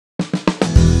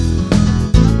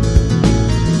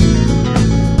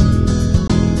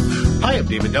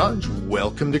David Dodge.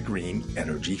 Welcome to Green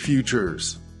Energy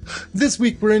Futures. This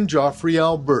week we're in Joffre,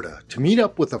 Alberta, to meet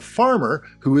up with a farmer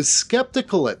who is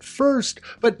skeptical at first,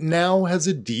 but now has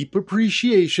a deep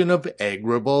appreciation of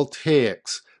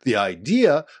agrivoltaics, the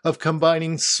idea of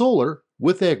combining solar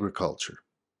with agriculture.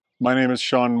 My name is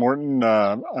Shawn Morton.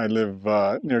 I live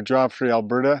near Joffre,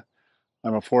 Alberta.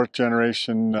 I'm a fourth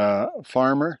generation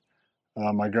farmer.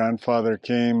 My grandfather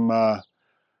came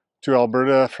to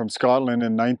Alberta from Scotland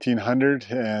in 1900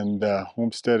 and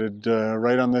homesteaded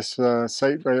right on this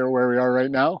site right where we are right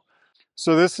now.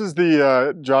 So this is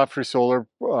the Joffre Solar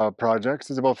project.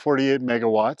 It's about 48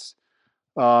 megawatts.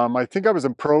 I think I was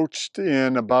approached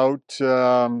in about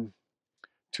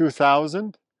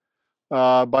 2000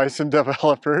 by some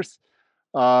developers.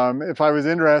 If I was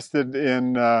interested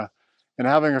in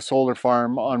having a solar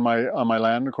farm on my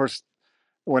land. Of course,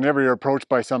 whenever you're approached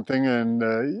by something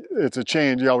and it's a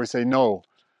change, you always say no.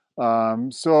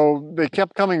 So they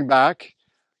kept coming back.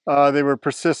 They were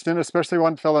persistent, especially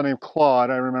one fellow named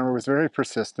Claude, I remember, was very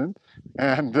persistent.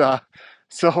 And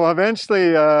so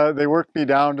eventually they worked me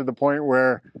down to the point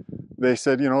where they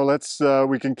said, you know,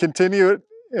 we can continue it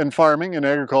in farming and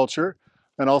agriculture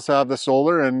and also have the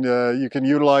solar, and you can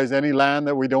utilize any land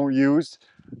that we don't use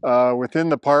within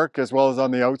the park as well as on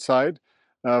the outside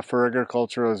for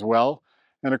agriculture as well.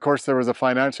 And of course, there was a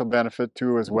financial benefit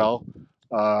too as well,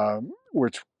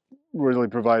 which really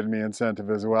provided me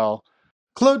incentive as well.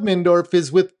 Claude Mindorf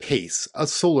is with PACE, a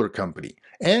solar company,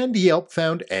 and he helped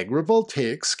found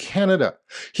Agrivoltaics Canada.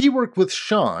 He worked with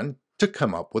Shawn to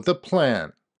come up with a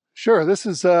plan. Sure, this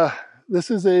is a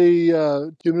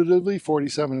cumulatively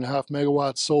 47.5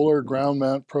 megawatt solar ground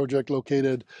mount project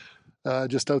located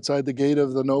just outside the gate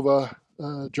of the Nova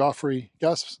Joffre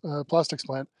gas plastics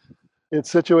plant. It's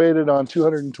situated on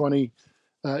 220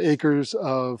 acres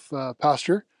of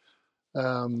pasture.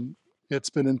 It's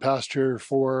been in pasture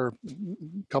for a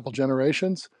couple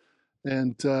generations,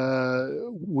 and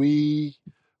we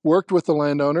worked with the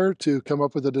landowner to come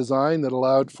up with a design that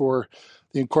allowed for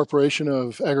the incorporation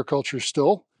of agriculture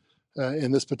still.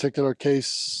 In this particular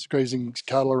case, grazing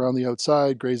cattle around the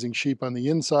outside, grazing sheep on the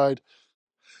inside.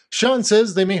 Shawn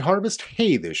says they may harvest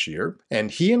hay this year, and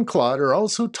he and Claude are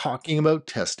also talking about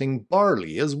testing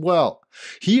barley as well.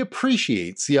 He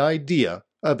appreciates the idea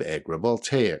of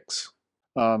agrivoltaics.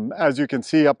 As you can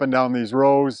see up and down these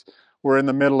rows, we're in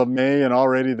the middle of May and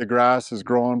already the grass has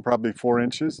grown probably 4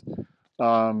 inches.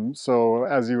 So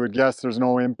as you would guess, there's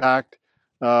no impact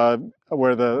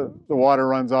where the water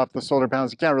runs off the solar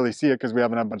panels. You can't really see it because we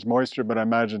haven't had much moisture, but I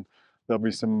imagine there'll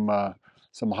be some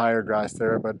higher grass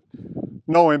there, but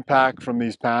no impact from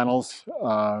these panels.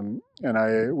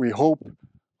 And we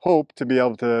hope to be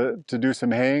able to do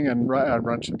some haying and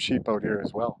run some sheep out here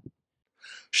as well.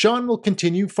 Shawn will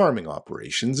continue farming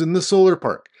operations in the solar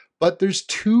park, but there's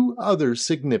 2 other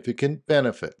significant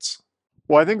benefits.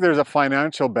 Well, I think there's a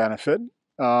financial benefit.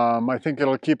 I think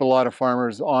it'll keep a lot of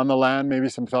farmers on the land, maybe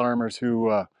some farmers who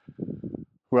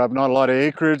have not a lot of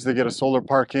acreage. They get a solar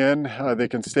park in, they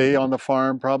can stay on the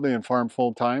farm probably and farm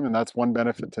full time, and that's one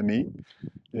benefit to me,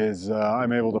 is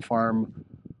I'm able to farm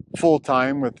full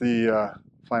time with the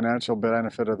financial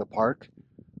benefit of the park.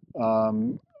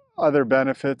 Other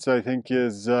benefits, I think,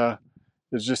 is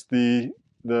just the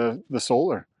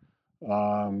solar,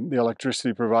 the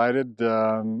electricity provided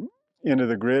into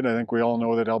the grid. I think we all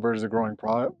know that Alberta is a growing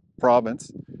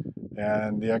province,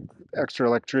 and the extra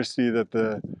electricity that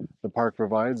the park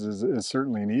provides is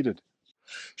certainly needed.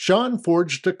 Shawn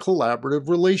forged a collaborative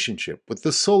relationship with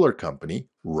the solar company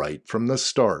right from the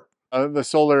start. The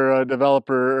solar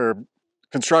developer or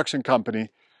construction company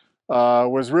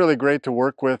was really great to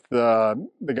work with.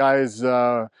 The guys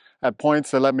at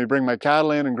points that let me bring my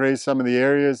cattle in and graze some of the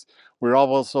areas. We were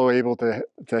also able to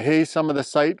hay some of the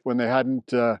site when they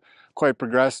hadn't quite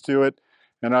progressed to it.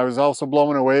 And I was also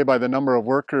blown away by the number of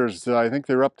workers. I think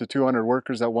they were up to 200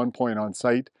 workers at one point on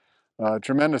site.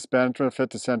 Tremendous benefit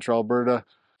to Central Alberta.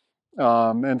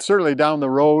 And certainly down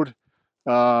the road,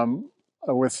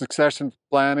 with succession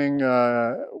planning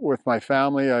with my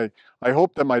family, I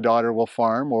hope that my daughter will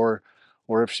farm, or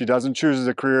if she doesn't choose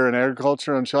a career in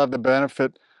agriculture, and she'll have the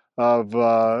benefit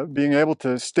of being able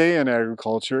to stay in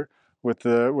agriculture with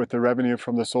the revenue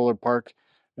from the solar park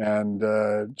and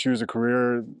choose a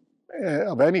career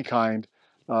of any kind,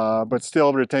 but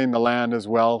still retain the land as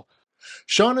well.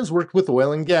 Shawn has worked with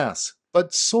oil and gas,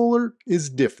 but solar is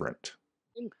different.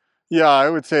 Yeah, I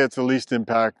would say it's the least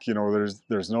impact. You know,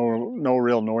 there's no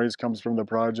real noise comes from the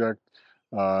project.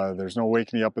 There's no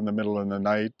waking me up in the middle of the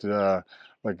night.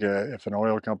 Like if an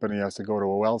oil company has to go to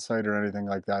a well site or anything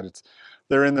like that,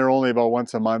 they're in there only about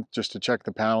once a month just to check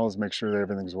the panels, make sure that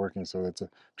everything's working. So it's a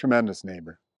tremendous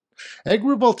neighbor.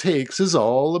 Agrivoltaics is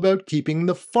all about keeping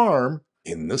the farm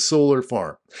in the solar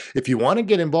farm. If you want to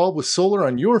get involved with solar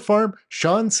on your farm,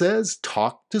 Shawn says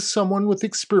talk to someone with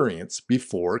experience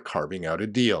before carving out a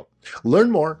deal.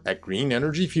 Learn more at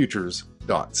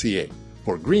GreenEnergyFutures.ca.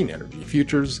 For Green Energy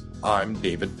Futures, I'm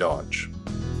David Dodge.